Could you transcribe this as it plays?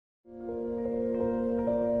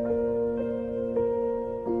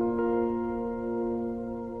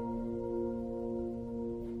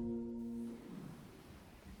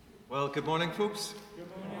Good morning, folks. Good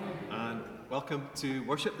morning. And welcome to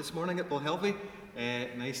worship this morning at Balhelvie.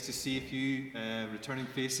 Nice to see a few returning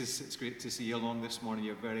faces. It's great to see you along this morning.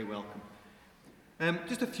 You're very welcome.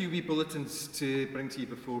 Just a few wee bulletins to bring to you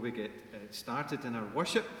before we get started in our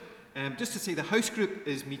worship. Just to say the house group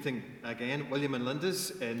is meeting again, William and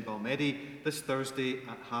Linda's in Balmedie this Thursday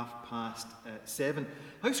at 7:30.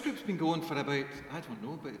 House group's been going for about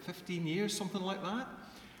 15 years, something like that.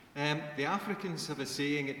 The Africans have a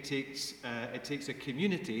saying, it takes a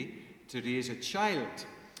community to raise a child.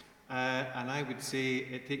 And I would say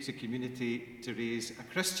it takes a community to raise a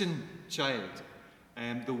Christian child.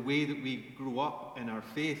 The way that we grow up in our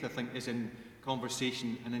faith, I think, is in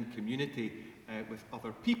conversation and in community with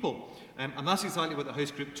other people. And that's exactly what the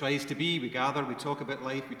house group tries to be. We gather, we talk about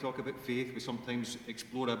life, we talk about faith, we sometimes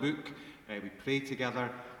explore a book, we pray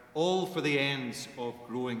together, all for the ends of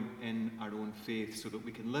growing in our own faith so that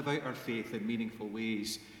we can live out our faith in meaningful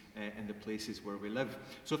ways in the places where we live.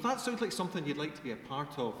 So if that sounds like something you'd like to be a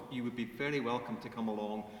part of, you would be very welcome to come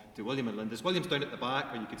along to William and Linda's. William's down at the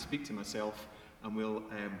back, or you could speak to myself, and we'll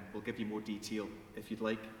give you more detail if you'd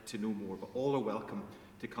like to know more. But all are welcome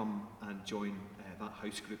to come and join that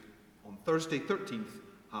house group on Thursday, 13th,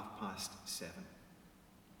 7:30.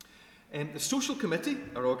 The social committee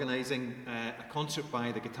are organising a concert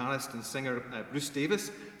by the guitarist and singer Bruce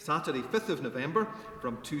Davis, Saturday 5th of November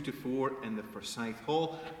from 2 to 4 in the Forsyth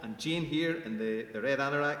Hall. And Jane here in the red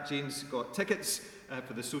anorak, Jane's got tickets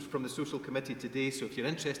from the social committee today, so if you're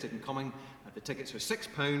interested in coming, the tickets are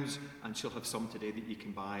 £6 and she'll have some today that you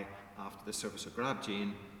can buy after the service. So grab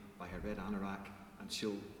Jane by her red anorak and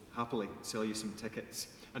she'll happily sell you some tickets.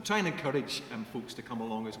 And try and encourage folks to come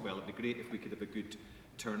along as well. It'd be great if we could have a good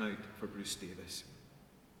turnout for Bruce Davis.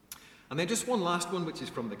 And then just one last one, which is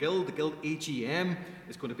from the Guild. The Guild AGM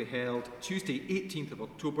is going to be held Tuesday, 18th of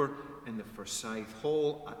October in the Forsyth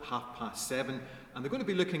Hall at 7:30. And they're going to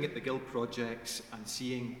be looking at the Guild projects and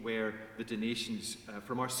seeing where the donations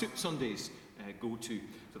from our Soup Sundays go to.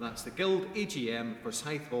 So that's the Guild AGM,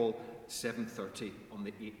 Forsyth Hall, 7:30 on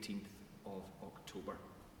the 18th of October.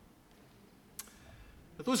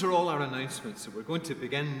 But those are all our announcements. So we're going to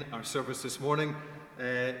begin our service this morning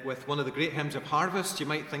with one of the great hymns of Harvest. You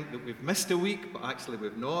might think that we've missed a week, but actually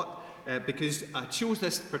we've not, because I chose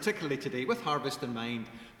this particularly today with Harvest in mind,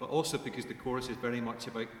 but also because the chorus is very much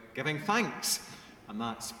about giving thanks, and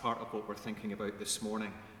that's part of what we're thinking about this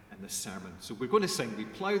morning in this sermon. So we're going to sing, "We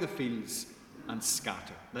plough the fields and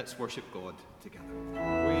scatter." Let's worship God together.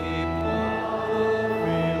 We plough the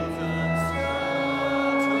fields and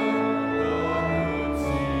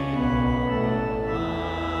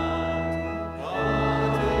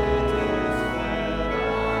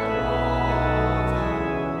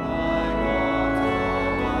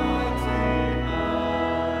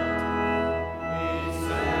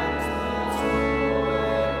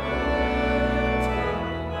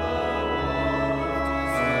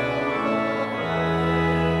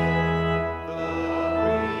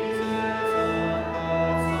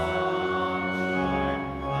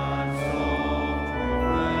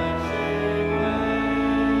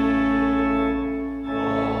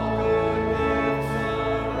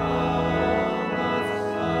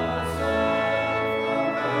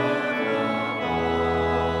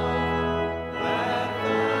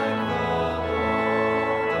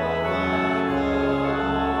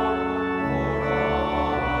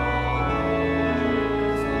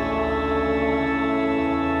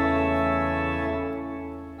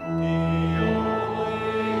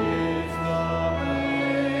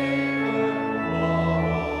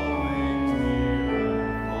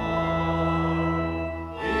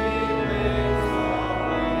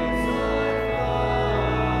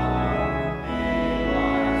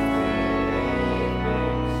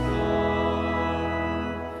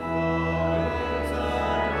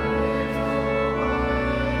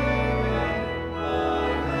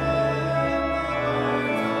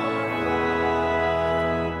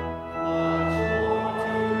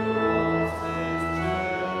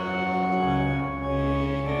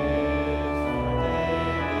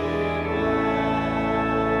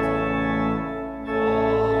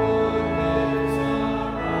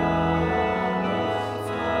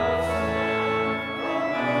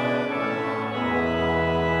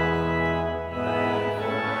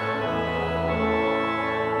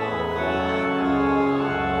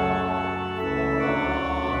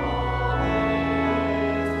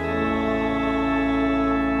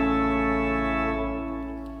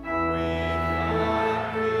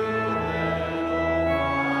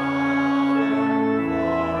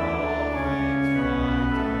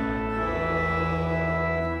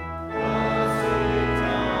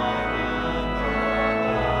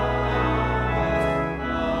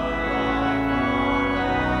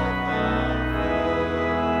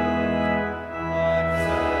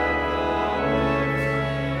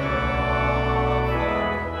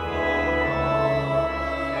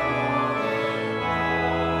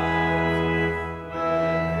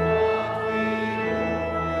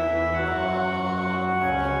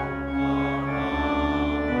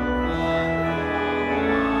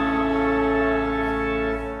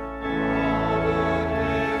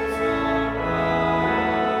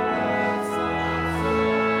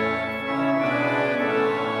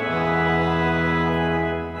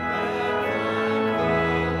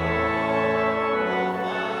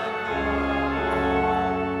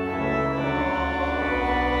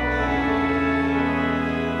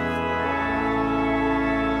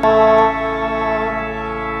Lord,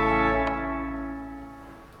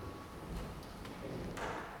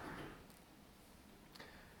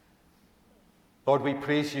 we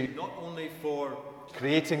praise you not only for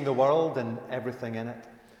creating the world and everything in it,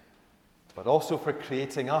 but also for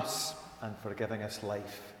creating us and for giving us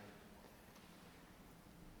life.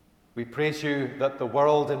 We praise you that the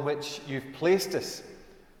world in which you've placed us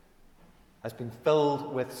has been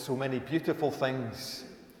filled with so many beautiful things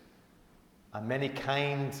and many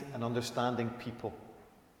kind and understanding people.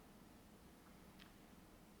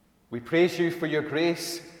 We praise you for your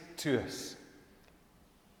grace to us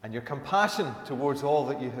and your compassion towards all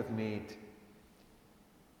that you have made.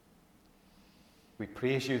 We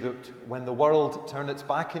praise you that when the world turned its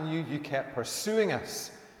back on you, you kept pursuing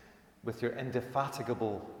us with your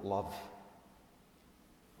indefatigable love.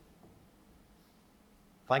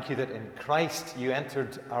 Thank you that in Christ you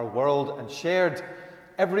entered our world and shared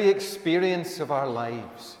every experience of our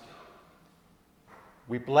lives.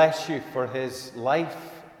 We bless you for his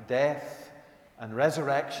life, death, and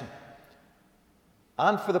resurrection,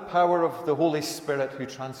 and for the power of the Holy Spirit who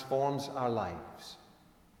transforms our lives.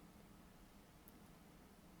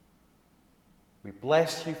 We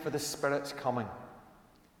bless you for the Spirit's coming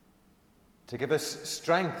to give us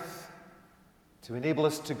strength, to enable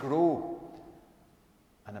us to grow,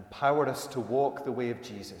 and empower us to walk the way of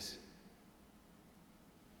Jesus.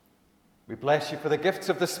 We bless you for the gifts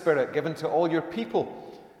of the Spirit given to all your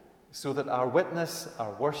people, so that our witness,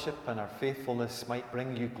 our worship, and our faithfulness might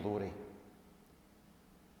bring you glory.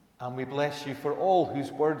 And we bless you for all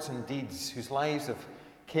whose words and deeds, whose lives of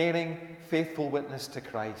caring, faithful witness to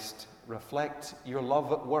Christ reflect your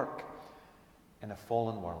love at work in a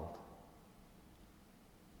fallen world.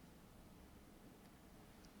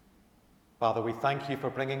 Father, we thank you for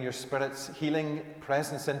bringing your Spirit's healing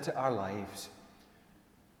presence into our lives.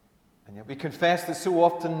 And yet we confess that so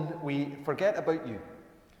often we forget about you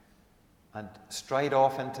and stride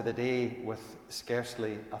off into the day with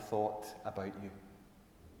scarcely a thought about you.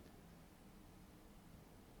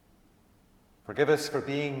 Forgive us for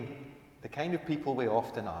being the kind of people we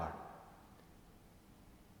often are,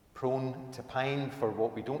 prone to pine for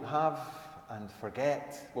what we don't have and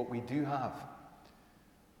forget what we do have,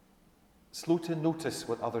 slow to notice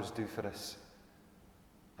what others do for us,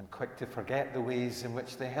 and quick to forget the ways in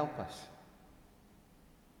which they help us.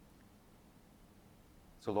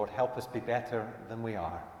 So, Lord, help us be better than we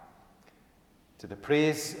are, to the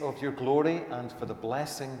praise of your glory and for the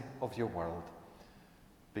blessing of your world.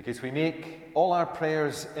 Because we make all our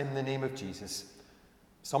prayers in the name of Jesus,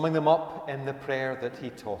 summing them up in the prayer that he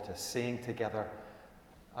taught us, saying together,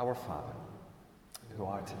 Our Father, who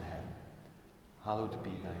art in heaven, hallowed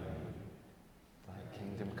be thy name. Thy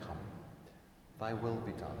kingdom come, thy will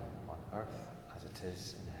be done on earth as it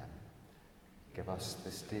is in heaven. Give us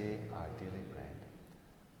this day our daily bread,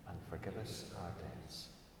 and forgive us our debts,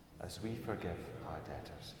 as we forgive our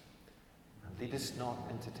debtors. And lead us not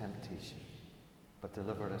into temptation, but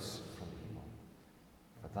deliver us from evil.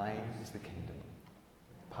 For thine is the kingdom,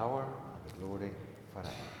 the power, and the glory forever.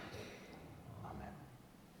 Amen.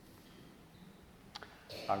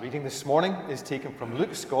 Our reading this morning is taken from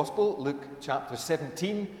Luke's Gospel, Luke chapter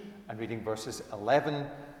 17, and reading verses 11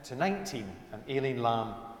 to 19. And Aileen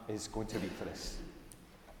Lamb is going to read for us.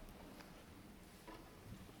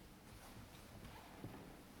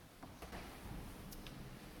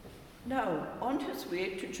 Now, on his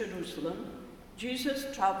way to Jerusalem, Jesus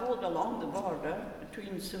travelled along the border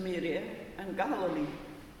between Samaria and Galilee.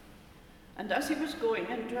 And as he was going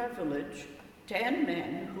into a village, 10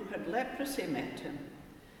 men who had leprosy met him.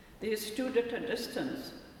 They stood at a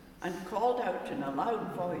distance and called out in a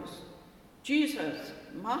loud voice, Jesus,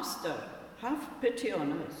 Master, have pity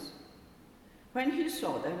on us. When he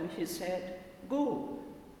saw them, he said, Go,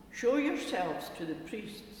 show yourselves to the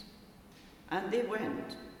priests. And they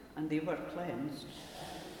went, and they were cleansed.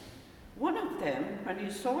 One of them, when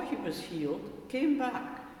he saw he was healed, came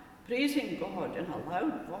back, praising God in a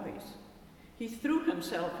loud voice. He threw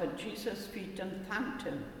himself at Jesus' feet and thanked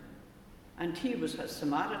him. And he was a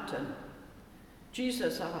Samaritan.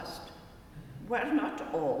 Jesus asked, Were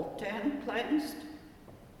not all 10 cleansed?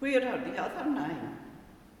 Where are the other 9?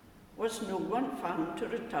 Was no one found to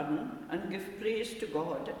return and give praise to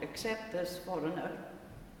God except this foreigner?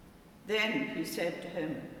 Then he said to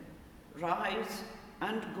him, Rise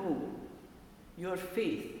and go. Your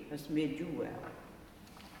faith has made you well.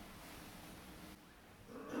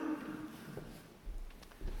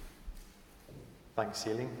 Thanks,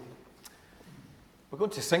 Aileen. We're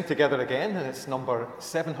going to sing together again, and it's number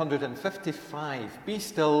 755. Be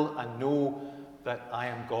still and know that I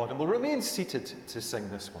am God. And we'll remain seated to sing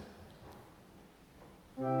this one.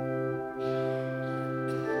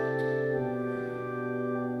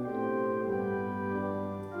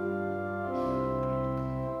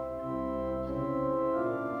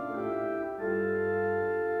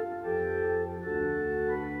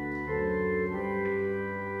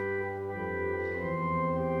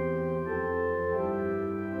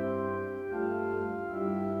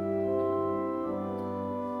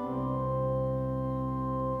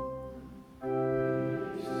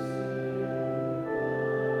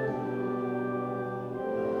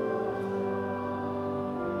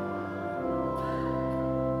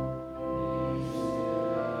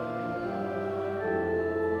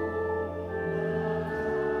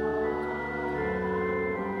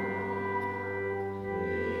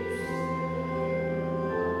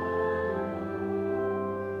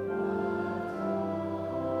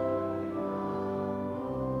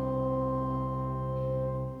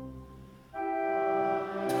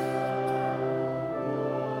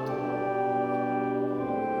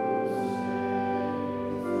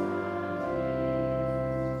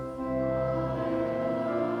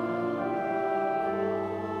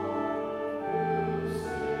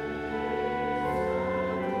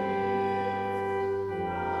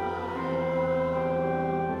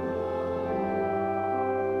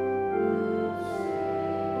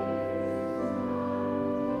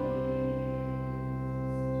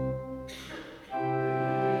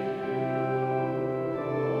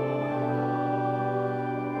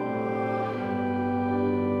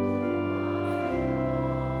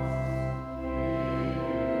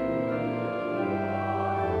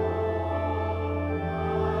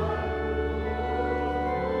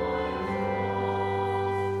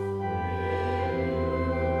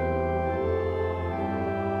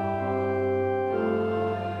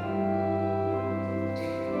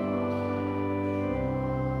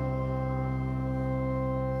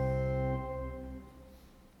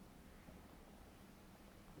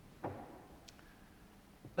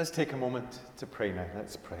 Let's take a moment to pray now.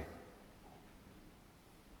 Let's pray.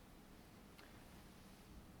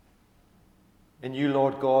 In you,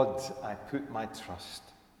 Lord God, I put my trust.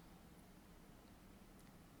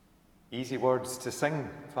 Easy words to sing,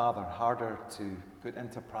 Father, harder to put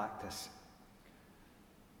into practice.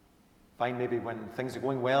 Find maybe when things are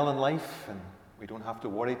going well in life and we don't have to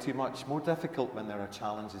worry too much, more difficult when there are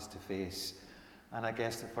challenges to face. And I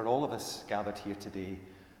guess that for all of us gathered here today,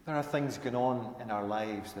 there are things going on in our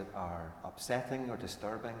lives that are upsetting or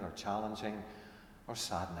disturbing or challenging or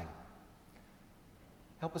saddening.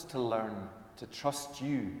 Help us to learn to trust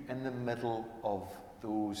you in the middle of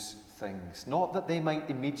those things. Not that they might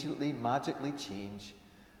immediately, magically change,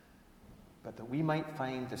 but that we might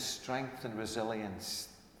find the strength and resilience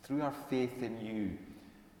through our faith in you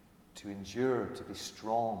to endure, to be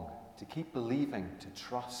strong, to keep believing, to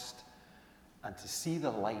trust, and to see the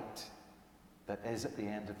light that is at the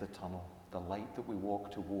end of the tunnel, the light that we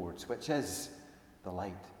walk towards, which is the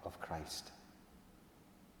light of Christ.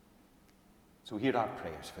 So hear our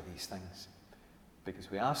prayers for these things, because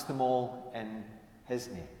we ask them all in his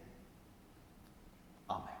name.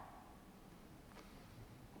 Amen.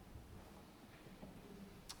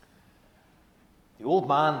 The old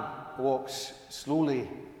man walks slowly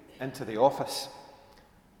into the office,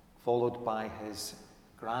 followed by his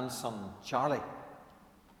grandson, Charlie.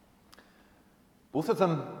 Both of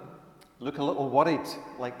them look a little worried,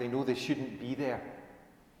 like they know they shouldn't be there.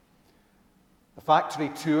 The factory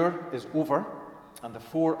tour is over, and the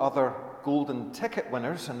 4 other golden ticket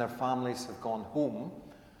winners and their families have gone home.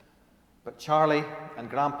 But Charlie and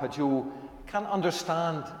Grandpa Joe can't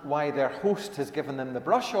understand why their host has given them the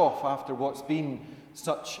brush off after what's been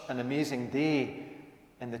such an amazing day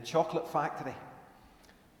in the chocolate factory.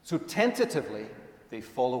 So tentatively, they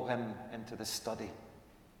follow him into the study.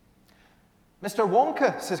 Mr.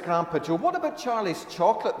 Wonka, says Grandpa Joe, what about Charlie's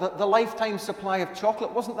chocolate? The lifetime supply of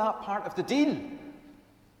chocolate, wasn't that part of the deal?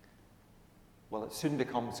 Well, it soon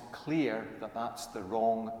becomes clear that that's the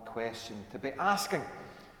wrong question to be asking,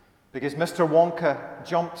 because Mr. Wonka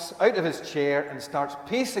jumps out of his chair and starts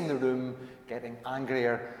pacing the room, getting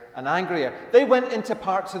angrier and angrier. They went into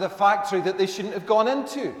parts of the factory that they shouldn't have gone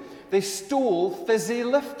into. They stole fizzy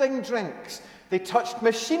lifting drinks. They touched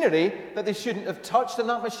machinery that they shouldn't have touched, and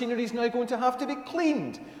that machinery is now going to have to be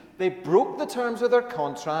cleaned. They broke the terms of their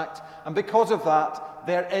contract, and because of that,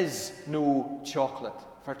 there is no chocolate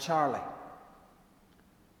for Charlie.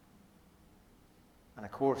 And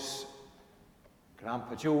of course,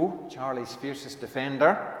 Grandpa Joe, Charlie's fiercest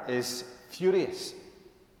defender, is furious.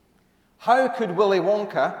 How could Willy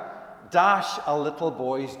Wonka dash a little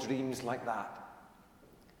boy's dreams like that?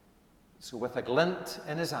 So with a glint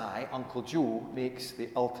in his eye, Uncle Joe makes the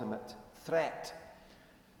ultimate threat.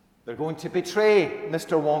 They're going to betray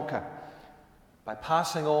Mr. Wonka by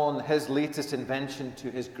passing on his latest invention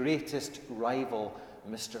to his greatest rival,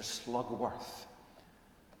 Mr. Slugworth.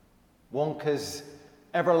 Wonka's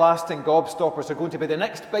everlasting gobstoppers are going to be the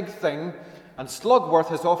next big thing, and Slugworth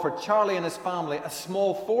has offered Charlie and his family a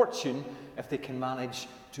small fortune if they can manage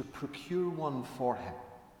to procure one for him.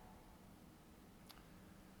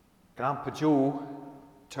 Grandpa Joe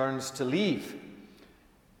turns to leave,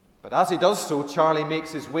 but as he does so, Charlie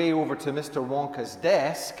makes his way over to Mr. Wonka's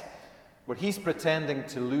desk, where he's pretending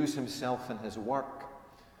to lose himself in his work.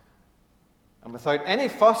 And without any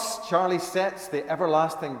fuss, Charlie sets the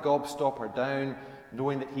everlasting gobstopper down,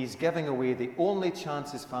 knowing that he's giving away the only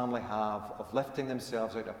chance his family have of lifting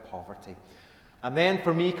themselves out of poverty. And then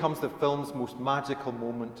for me comes the film's most magical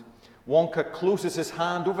moment. Wonka closes his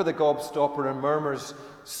hand over the gobstopper and murmurs,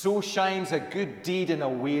 "So shines a good deed in a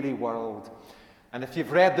weary world." And if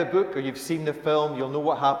you've read the book or you've seen the film, you'll know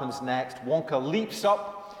what happens next. Wonka leaps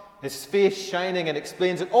up, his face shining, and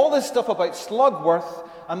explains that all this stuff about Slugworth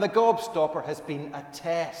and the gobstopper has been a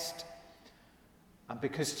test. And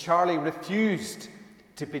because Charlie refused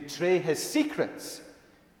to betray his secrets,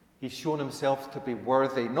 he's shown himself to be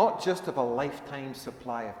worthy not just of a lifetime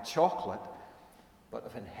supply of chocolate, but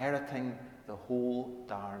of inheriting the whole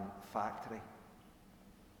darn factory.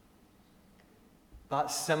 That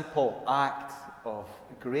simple act of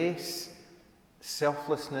grace,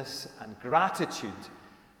 selflessness, and gratitude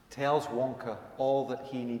tells Wonka all that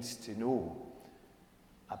he needs to know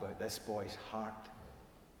about this boy's heart.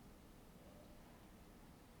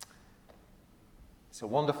 It's a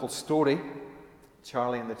wonderful story,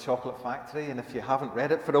 Charlie and the Chocolate Factory, and if you haven't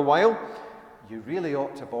read it for a while, you really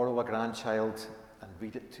ought to borrow a grandchild and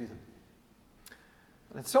read it to them.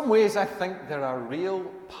 And in some ways, I think there are real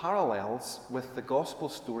parallels with the gospel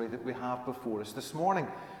story that we have before us this morning,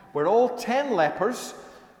 where all 10 lepers,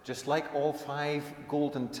 just like all 5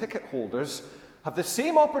 golden ticket holders, have the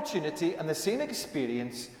same opportunity and the same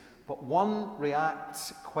experience, but one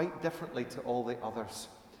reacts quite differently to all the others.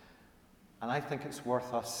 And I think it's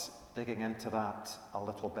worth us digging into that a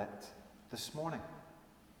little bit this morning.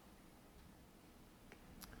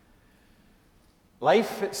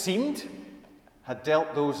 Life, it seemed, had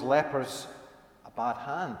dealt those lepers a bad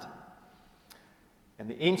hand. In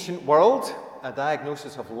the ancient world, a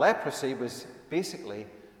diagnosis of leprosy was basically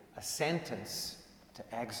a sentence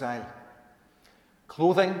to exile.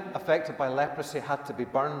 Clothing affected by leprosy had to be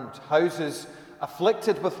burned. Houses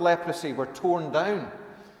afflicted with leprosy were torn down.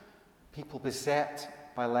 People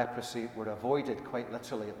beset by leprosy were avoided, quite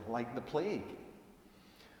literally, like the plague.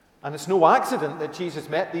 And it's no accident that Jesus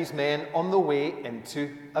met these men on the way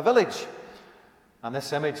into a village. And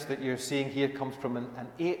this image that you're seeing here comes from an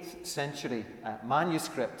 8th century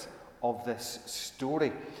manuscript of this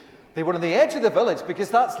story. They were on the edge of the village because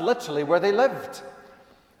that's literally where they lived.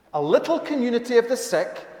 A little community of the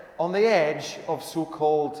sick on the edge of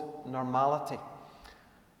so-called normality.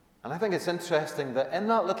 And I think it's interesting that in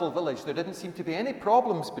that little village there didn't seem to be any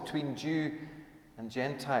problems between Jew and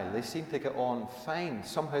Gentile. They seemed to get on fine.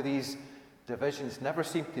 Somehow these divisions never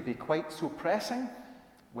seem to be quite so pressing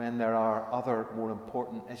when there are other more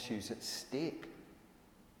important issues at stake.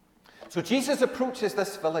 So Jesus approaches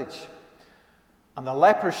this village, and the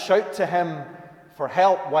lepers shout to him for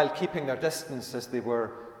help while keeping their distance, as they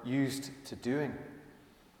were used to doing.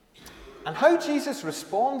 And how Jesus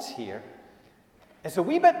responds here is a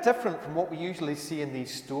wee bit different from what we usually see in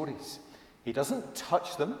these stories. He doesn't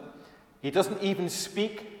touch them. He doesn't even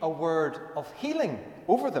speak a word of healing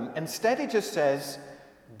over them. Instead, he just says,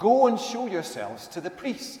 "Go and show yourselves to the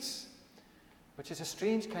priests," which is a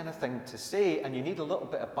strange kind of thing to say, and you need a little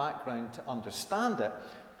bit of background to understand it.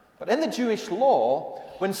 But in the Jewish law,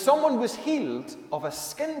 when someone was healed of a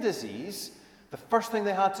skin disease, the first thing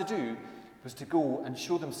they had to do was to go and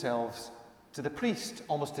show themselves to the priest,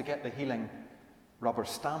 almost to get the healing rubber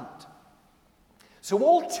stamped. So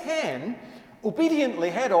all 10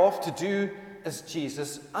 obediently head off to do as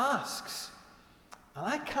Jesus asks. And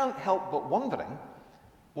I can't help but wondering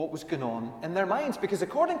what was going on in their minds, because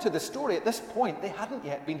according to the story, at this point, they hadn't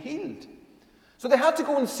yet been healed. So they had to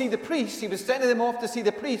go and see the priest. He was sending them off to see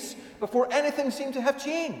the priest before anything seemed to have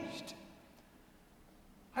changed.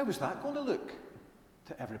 How was that going to look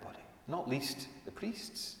to everybody, not least the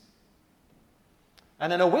priests?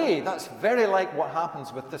 And in a way, that's very like what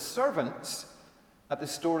happens with the servants at the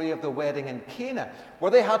story of the wedding in Cana, where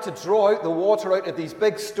they had to draw out the water out of these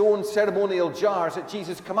big stone ceremonial jars at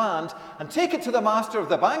Jesus' command and take it to the master of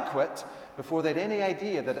the banquet before they had any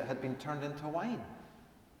idea that it had been turned into wine.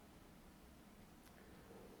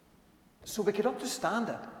 So we could understand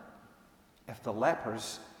it if the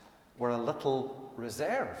lepers were a little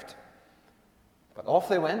reserved. But off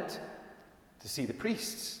they went to see the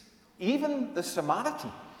priests, even the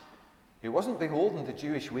Samaritan, who wasn't beholden to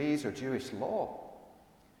Jewish ways or Jewish law.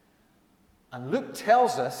 And Luke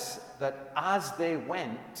tells us that as they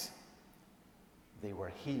went, they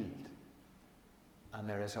were healed. And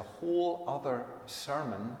there is a whole other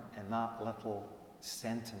sermon in that little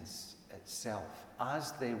sentence itself.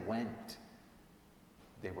 As they went,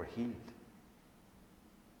 they were healed.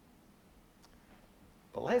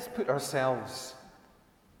 But let's put ourselves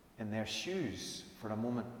in their shoes for a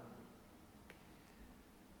moment.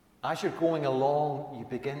 As you're going along, you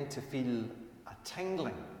begin to feel a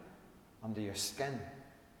tingling under your skin.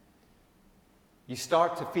 You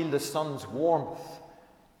start to feel the sun's warmth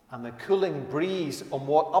and the cooling breeze on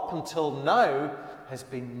what up until now has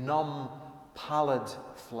been numb, pallid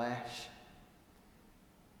flesh.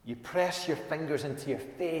 You press your fingers into your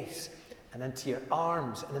face and into your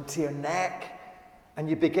arms and into your neck, and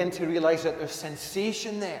you begin to realize that there's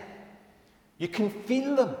sensation there. You can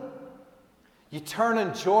feel them. You turn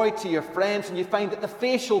in joy to your friends and you find that the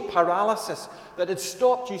facial paralysis that had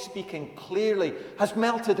stopped you speaking clearly has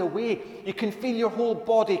melted away. You can feel your whole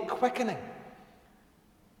body quickening.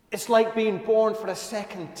 It's like being born for a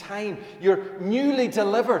second time. You're newly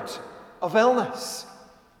delivered of illness.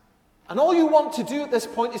 And all you want to do at this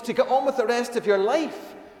point is to get on with the rest of your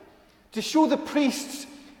life, to show the priests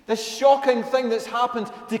this shocking thing that's happened,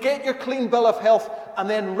 to get your clean bill of health and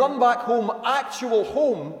then run back home, actual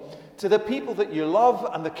home, to the people that you love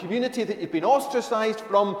and the community that you've been ostracized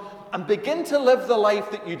from, and begin to live the life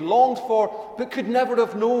that you'd longed for but could never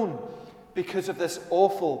have known because of this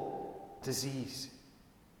awful disease.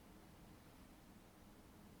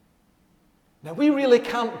 Now, we really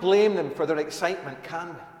can't blame them for their excitement, can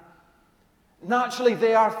we? Naturally,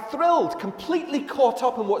 they are thrilled, completely caught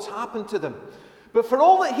up in what's happened to them. But for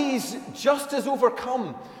all that he's just as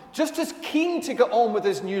overcome, just as keen to get on with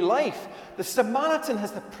his new life, the Samaritan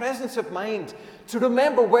has the presence of mind to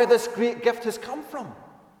remember where this great gift has come from.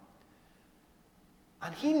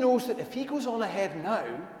 And he knows that if he goes on ahead now,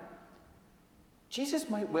 Jesus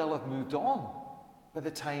might well have moved on by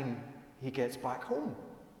the time he gets back home.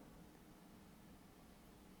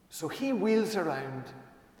 So he wheels around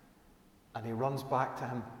and he runs back to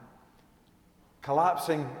him,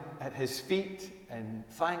 collapsing at his feet in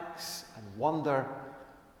thanks and wonder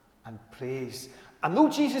and praise. And though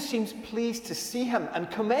Jesus seems pleased to see him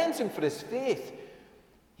and commends him for his faith,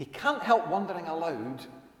 he can't help wondering aloud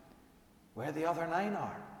where the other 9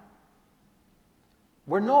 are.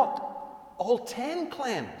 We're not all 10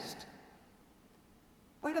 cleansed.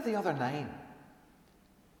 Where are the other 9?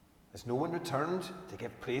 Has no one returned to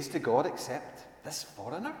give praise to God except this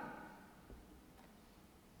foreigner?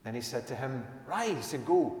 Then he said to him, "Rise and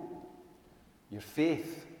go. Your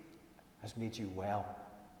faith has made you well."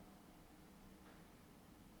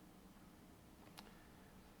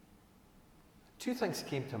 Two things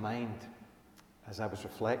came to mind as I was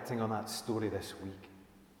reflecting on that story this week.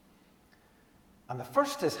 And the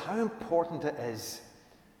first is how important it is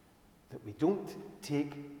that we don't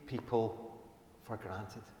take people for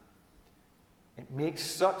granted. It makes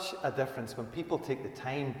such a difference when people take the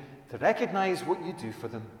time to recognize what you do for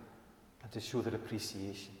them and to show their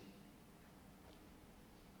appreciation.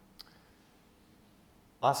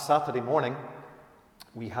 Last Saturday morning,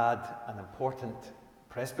 we had an important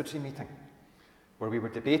presbytery meeting where we were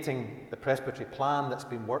debating the presbytery plan that's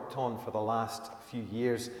been worked on for the last few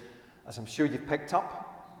years. As I'm sure you've picked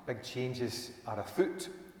up, big changes are afoot.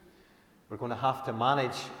 We're going to have to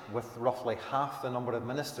manage with roughly half the number of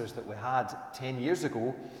ministers that we had 10 years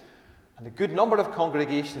ago, and a good number of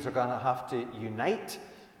congregations are going to have to unite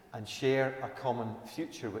and share a common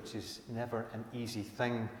future, which is never an easy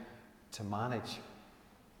thing to manage.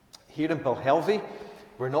 Here in Bilhelvie,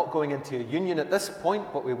 we're not going into a union at this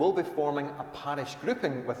point, but we will be forming a parish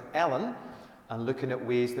grouping with Ellen and looking at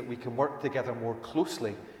ways that we can work together more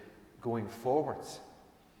closely going forwards.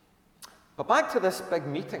 But back to this big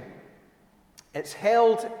meeting. It's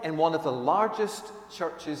held in one of the largest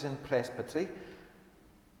churches in Presbytery,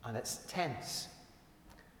 and it's tense.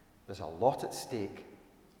 There's a lot at stake,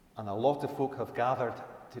 and a lot of folk have gathered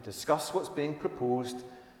to discuss what's being proposed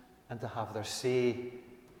and to have their say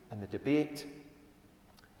in the debate.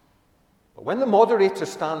 But when the moderator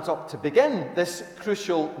stands up to begin this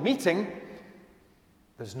crucial meeting,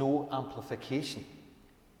 there's no amplification.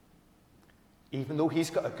 Even though he's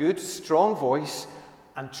got a good, strong voice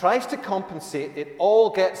and tries to compensate, it all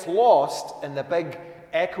gets lost in the big,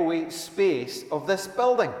 echoey space of this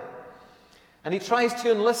building. And he tries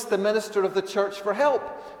to enlist the minister of the church for help,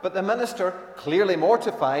 but the minister, clearly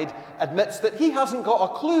mortified, admits that he hasn't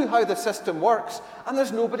got a clue how the system works, and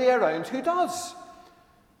there's nobody around who does.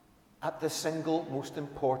 At the single most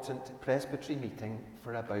important presbytery meeting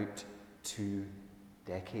for about 2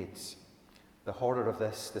 decades. The horror of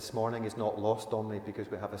this morning is not lost on me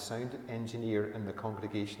because we have a sound engineer in the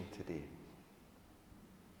congregation today.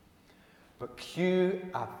 But cue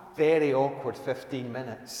a very awkward 15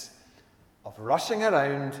 minutes of rushing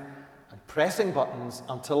around and pressing buttons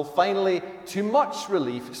until finally, to much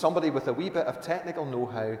relief, somebody with a wee bit of technical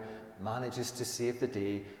know-how manages to save the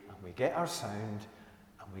day, and we get our sound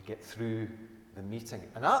and we get through the meeting.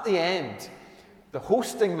 And at the end, the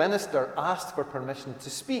hosting minister asked for permission to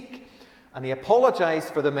speak. And he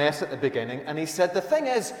apologized for the mess at the beginning, and he said, "The thing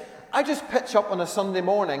is, I just pitch up on a Sunday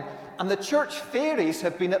morning, and the church fairies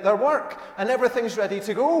have been at their work, and everything's ready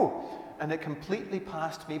to go. And it completely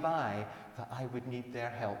passed me by that I would need their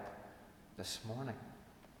help this morning."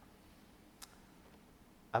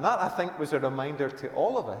 And that, I think, was a reminder to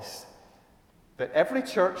all of us that every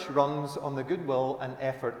church runs on the goodwill and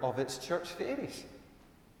effort of its church fairies.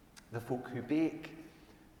 The folk who bake,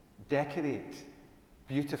 decorate,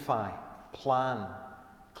 beautify, plan,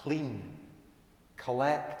 clean,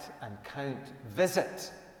 collect and count, visit,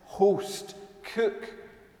 host, cook,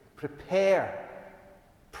 prepare,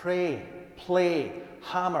 pray, play,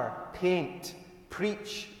 hammer, paint,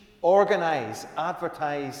 preach, organize,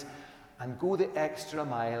 advertise, and go the extra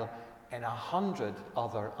mile in 100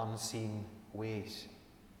 other unseen ways.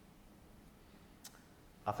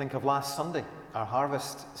 I think of last Sunday, our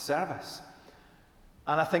harvest service.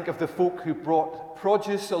 And I think of the folk who brought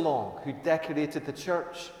produce along, who decorated the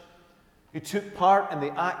church, who took part in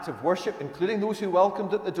the act of worship, including those who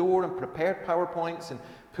welcomed at the door and prepared PowerPoints and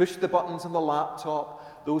pushed the buttons on the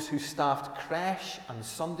laptop, those who staffed creche and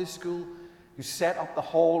Sunday school, who set up the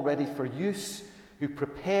hall ready for use, who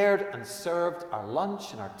prepared and served our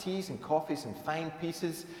lunch and our teas and coffees in fine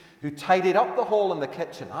pieces, who tidied up the hall and the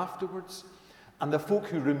kitchen afterwards, and the folk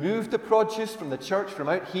who removed the produce from the church from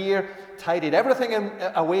out here, tidied everything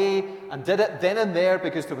away and did it then and there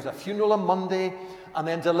because there was a funeral on Monday, and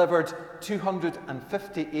then delivered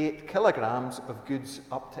 258 kilograms of goods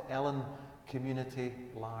up to Ellen Community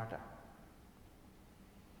Larder.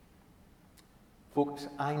 Folks,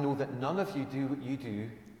 I know that none of you do what you do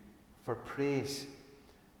for praise,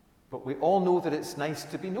 but we all know that it's nice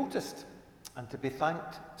to be noticed and to be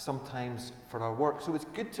thanked sometimes for our work. So it's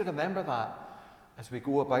good to remember that as we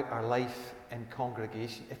go about our life in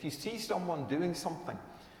congregation. If you see someone doing something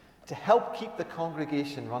to help keep the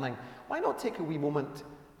congregation running, why not take a wee moment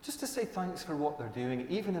just to say thanks for what they're doing,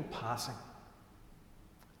 even in passing?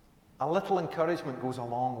 A little encouragement goes a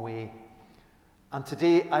long way. And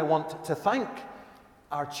today I want to thank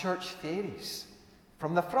our church fairies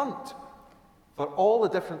from the front for all the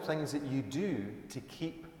different things that you do to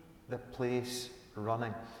keep the place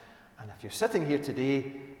running. And if you're sitting here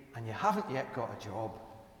today and you haven't yet got a job,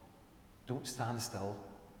 don't stand still,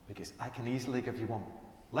 because I can easily give you one.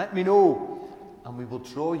 Let me know, and we will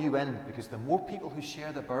draw you in, because the more people who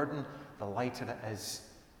share the burden, the lighter it is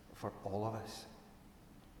for all of us.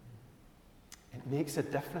 It makes a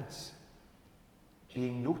difference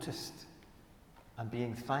being noticed and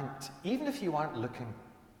being thanked, even if you aren't looking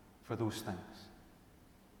for those things.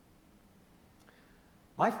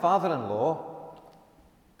 My father-in-law,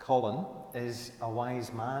 Colin, is a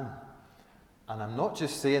wise man. And I'm not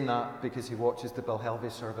just saying that because he watches the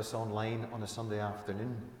Bilhelvie service online on a Sunday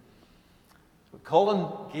afternoon. But Colin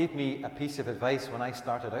gave me a piece of advice when I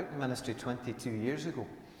started out in ministry 22 years ago.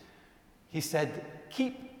 He said,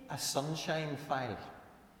 keep a sunshine file.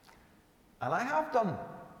 And I have done.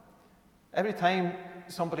 Every time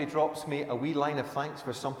somebody drops me a wee line of thanks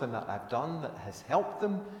for something that I've done that has helped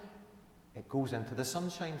them, it goes into the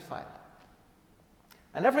sunshine file.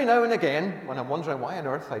 And every now and again, when I'm wondering why on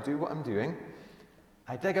earth I do what I'm doing,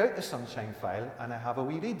 I dig out the sunshine file and I have a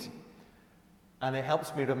wee read. And it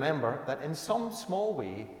helps me remember that in some small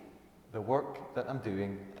way, the work that I'm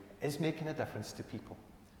doing is making a difference to people.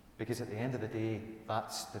 Because at the end of the day,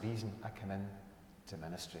 that's the reason I came in to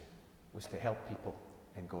ministry, was to help people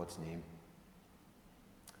in God's name.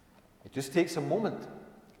 It just takes a moment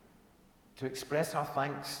to express our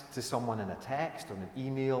thanks to someone in a text or an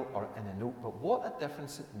email or in a note, but what a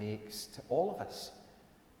difference it makes to all of us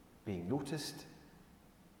being noticed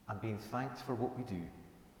and being thanked for what we do.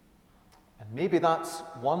 And maybe that's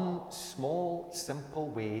one small, simple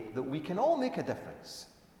way that we can all make a difference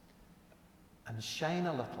and shine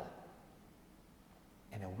a little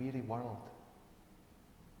in a weary world.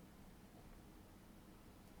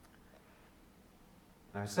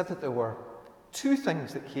 Now, I said that there were two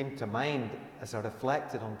things that came to mind as I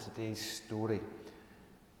reflected on today's story.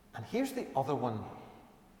 And here's the other one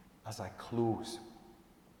as I close.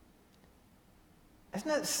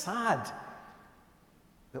 Isn't it sad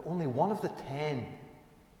that only one of the 10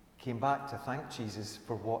 came back to thank Jesus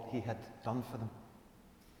for what he had done for them?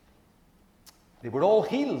 They were all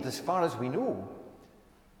healed as far as we know,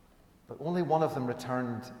 but only one of them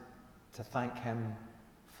returned to thank him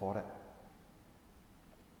for it.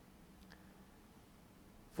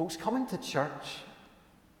 Folks, coming to church,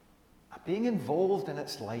 being involved in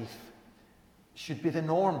its life, should be the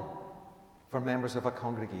norm for members of a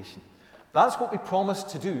congregation. That's what we promise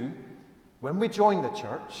to do when we join the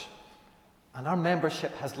church, and our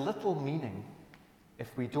membership has little meaning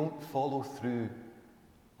if we don't follow through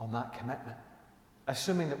on that commitment,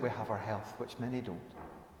 assuming that we have our health, which many don't.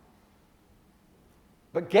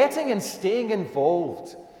 But getting and staying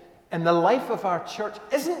involved in the life of our church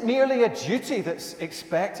isn't merely a duty that's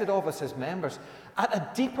expected of us as members. At a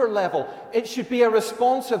deeper level, it should be a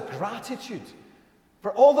response of gratitude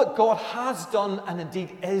for all that God has done and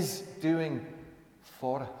indeed is doing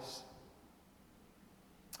for us.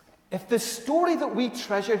 If the story that we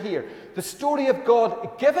treasure here, the story of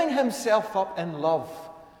God giving himself up in love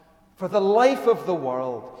for the life of the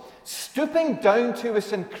world, stooping down to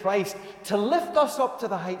us in Christ to lift us up to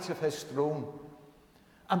the heights of his throne,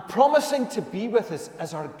 and promising to be with us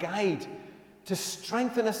as our guide, to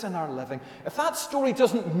strengthen us in our living, if that story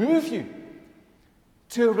doesn't move you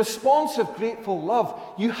to a response of grateful love,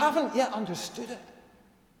 you haven't yet understood it.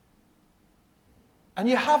 And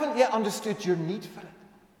you haven't yet understood your need for it.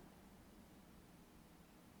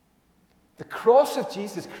 The cross of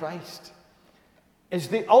Jesus Christ is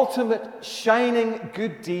the ultimate shining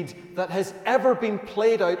good deed that has ever been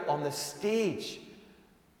played out on the stage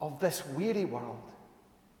of this weary world.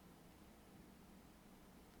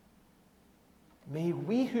 may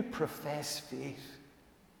we who profess faith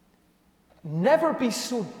never be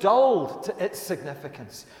so dulled to its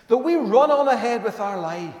significance that we run on ahead with our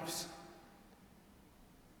lives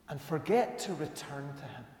and forget to return to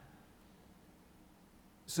him,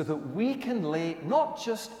 so that we can lay not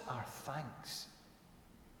just our thanks,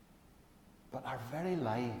 but our very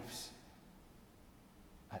lives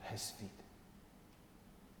at his feet.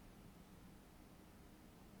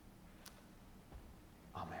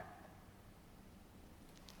 Amen.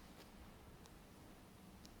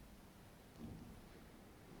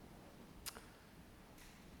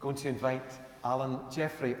 Going to invite Alan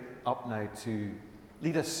Jeffrey up now to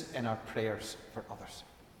lead us in our prayers for others.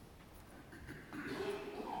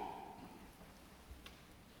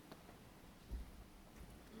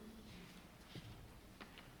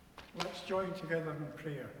 Let's join together in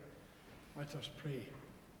prayer. Let us pray.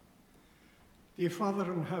 Dear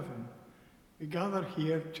Father in heaven, we gather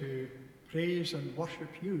here to praise and worship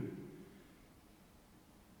you,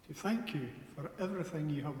 to thank you for everything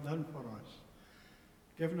you have done for us,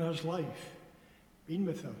 given us life, been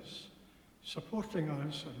with us, supporting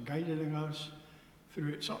us and guiding us through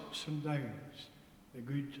its ups and downs, the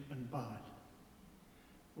good and bad.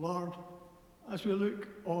 Lord, as we look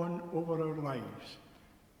on over our lives,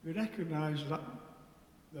 we recognise that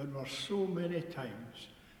there were so many times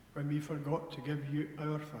when we forgot to give you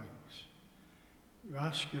our thanks. We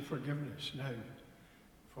ask your forgiveness now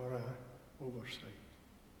for our oversight.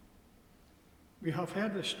 We have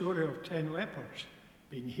heard the story of 10 lepers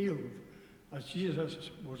being healed as Jesus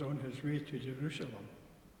was on his way to Jerusalem.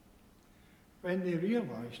 When they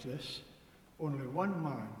realised this, only one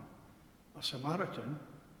man, a Samaritan,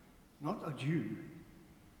 not a Jew,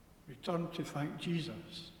 returned to thank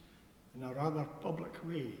Jesus in a rather public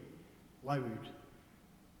way, loud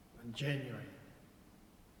and genuine.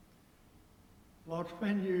 Lord,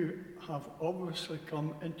 when you have obviously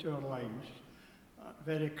come into our lives at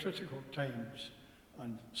very critical times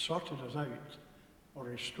and sorted us out or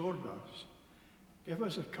restored us, give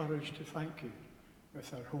us the courage to thank you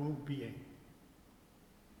with our whole being.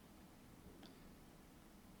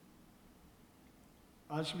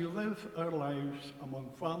 As we live our lives among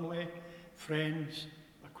family, friends,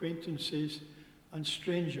 acquaintances, and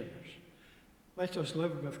strangers, let us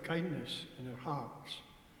live with kindness in our hearts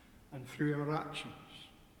and through our actions.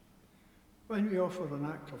 When we offer an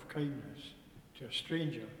act of kindness to a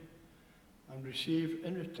stranger and receive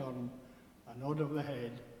in return a nod of the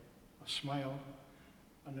head, a smile,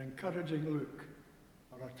 an encouraging look,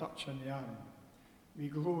 or a touch on the arm, we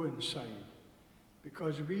glow inside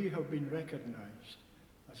because we have been recognised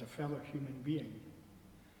as a fellow human being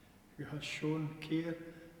who has shown care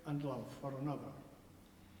and love for another.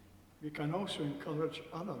 We can also encourage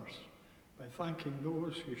others by thanking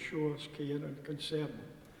those who show us care and concern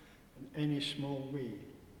in any small way.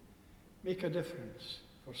 Make a difference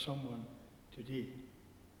for someone today.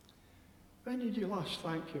 When did you last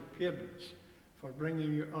thank your parents for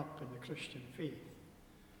bringing you up in the Christian faith,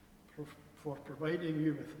 for providing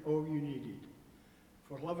you with all you needed,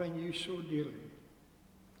 for loving you so dearly?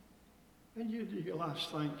 When did you last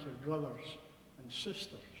thank your brothers and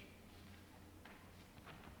sisters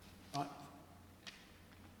that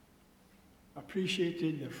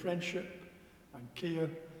appreciated their friendship and care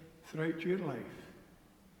throughout your life?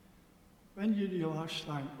 When did you last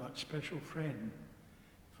thank that special friend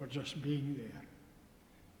for just being there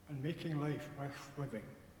and making life worth living?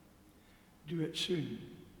 Do it soon,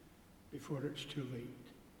 before it's too late.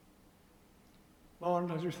 Lord,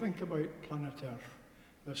 as we think about planet Earth,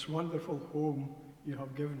 this wonderful home you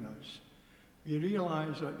have given us, we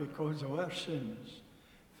realise that because of our sins,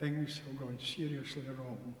 things have gone seriously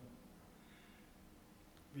wrong.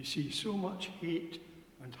 We see so much hate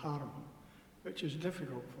and harm, which is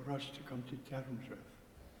difficult for us to come to terms with,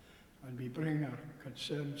 and we bring our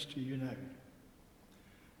concerns to you now.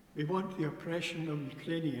 We want the oppression of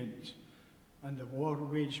Ukrainians and the war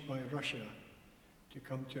waged by Russia to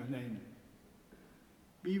come to an end.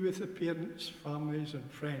 Be with the parents, families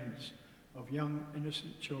and friends of young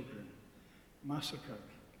innocent children massacred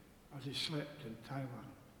as they slept in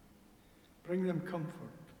Thailand. Bring them comfort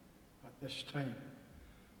at this time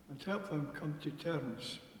and help them come to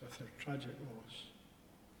terms with their tragic loss.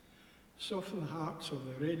 Soften the hearts of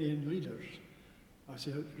the Iranian leaders as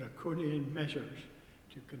their draconian measures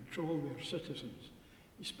to control their citizens,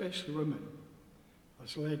 especially women,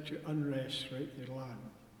 has led to unrest throughout their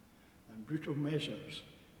land and brutal measures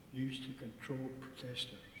used to control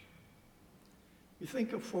protesters. We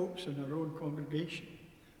think of folks in our own congregation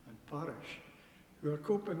and parish who are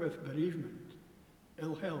coping with bereavement,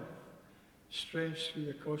 ill health, stress through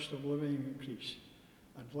the cost of living increase,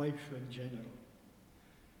 and life in general.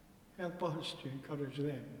 Help us to encourage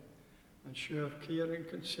them and show our care and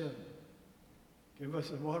concern. Give us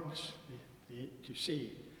the words to say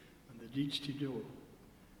and the deeds to do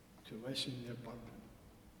to lessen their burden.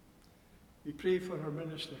 We pray for our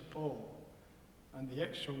minister Paul and the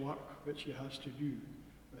extra work which he has to do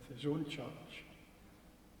with his own church,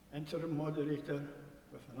 interim moderator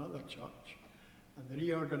with another church, and the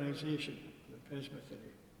reorganisation of the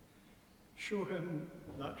presbytery. Show him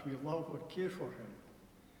that we love or care for him.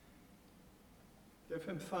 Give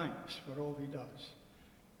him thanks for all he does,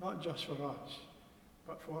 not just for us,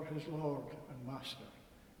 but for his Lord and Master,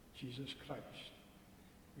 Jesus Christ.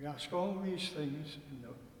 We ask all these things in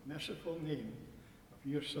the merciful name of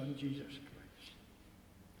your Son, Jesus Christ.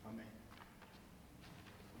 Amen.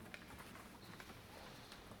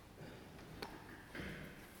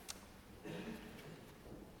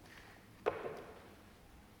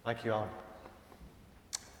 Thank you, Alan.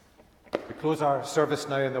 We close our service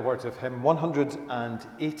now in the words of hymn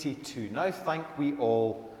 182. Now thank we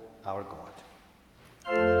all our God.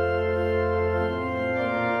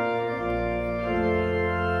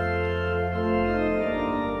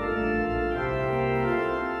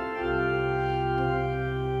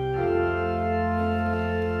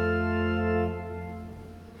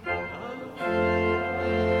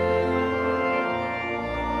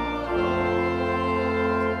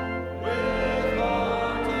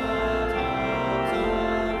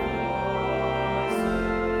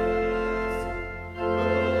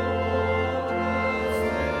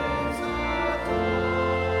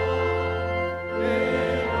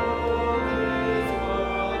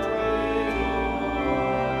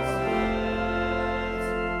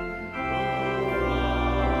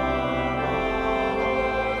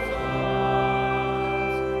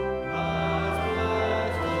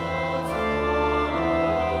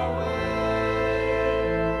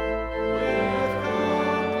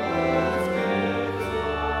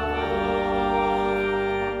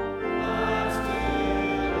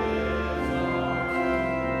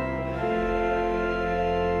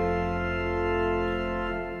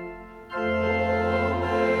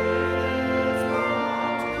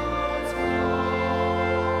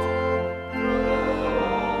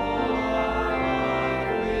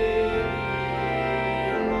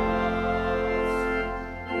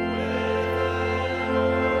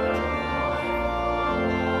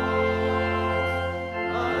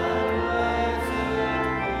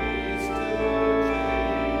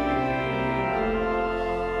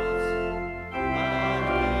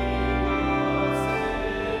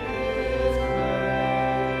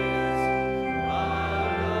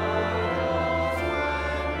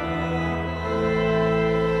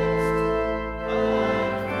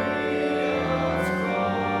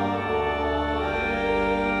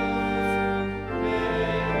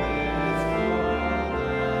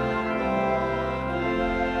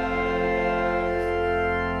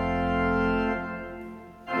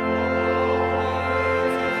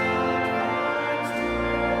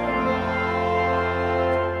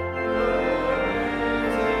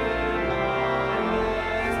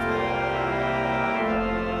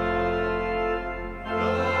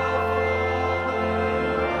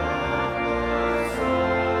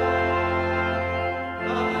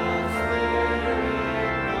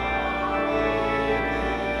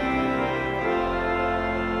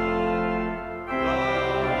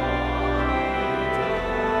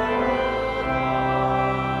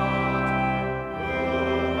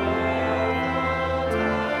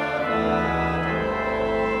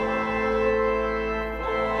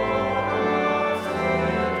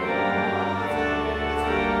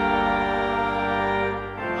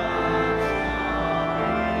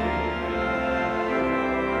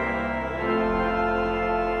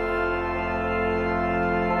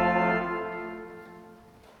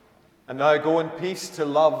 And now go in peace to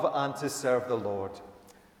love and to serve the Lord.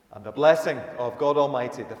 And the blessing of God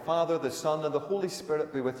Almighty, the Father, the Son, and the Holy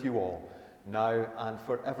Spirit be with you all, now and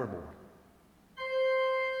forevermore.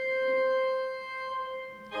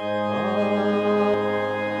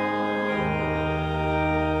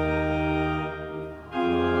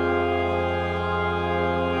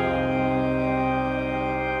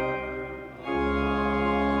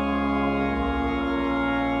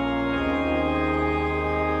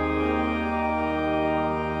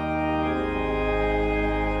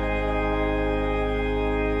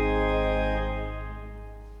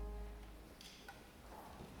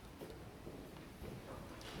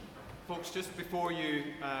 Just before you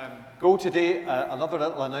go today, another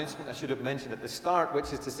little announcement I should have mentioned at the start,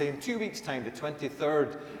 which is to say in 2 weeks' time, the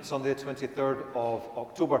 23rd, Sunday the 23rd of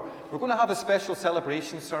October, we're going to have a special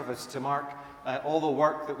celebration service to mark all the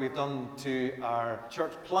work that we've done to our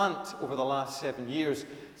church plant over the last 7 years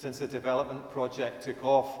since the development project took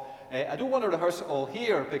off. I don't want to rehearse it all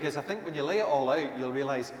here, because I think when you lay it all out, you'll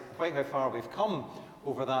realise quite how far we've come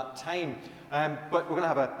over that time. But we're going to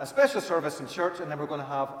have a special service in church, and then we're going to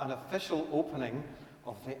have an official opening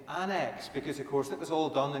of the annex, because of course it was all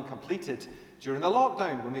done and completed during the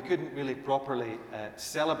lockdown when we couldn't really properly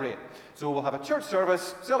celebrate. So we'll have a church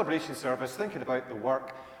service, celebration service, thinking about the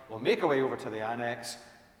work. We'll make our way over to the annex,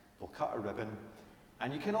 we'll cut a ribbon,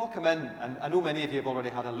 and you can all come in. And I know many of you have already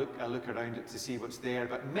had a look around it to see what's there,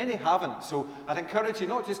 but many haven't. So I'd encourage you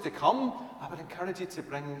not just to come, I would encourage you to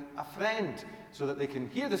bring a friend so that they can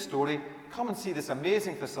hear the story, come and see this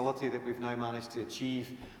amazing facility that we've now managed to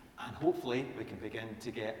achieve, and hopefully we can begin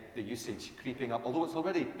to get the usage creeping up, although it's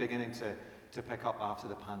already beginning to pick up after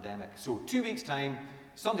the pandemic. So 2 weeks' time,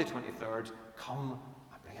 Sunday 23rd, come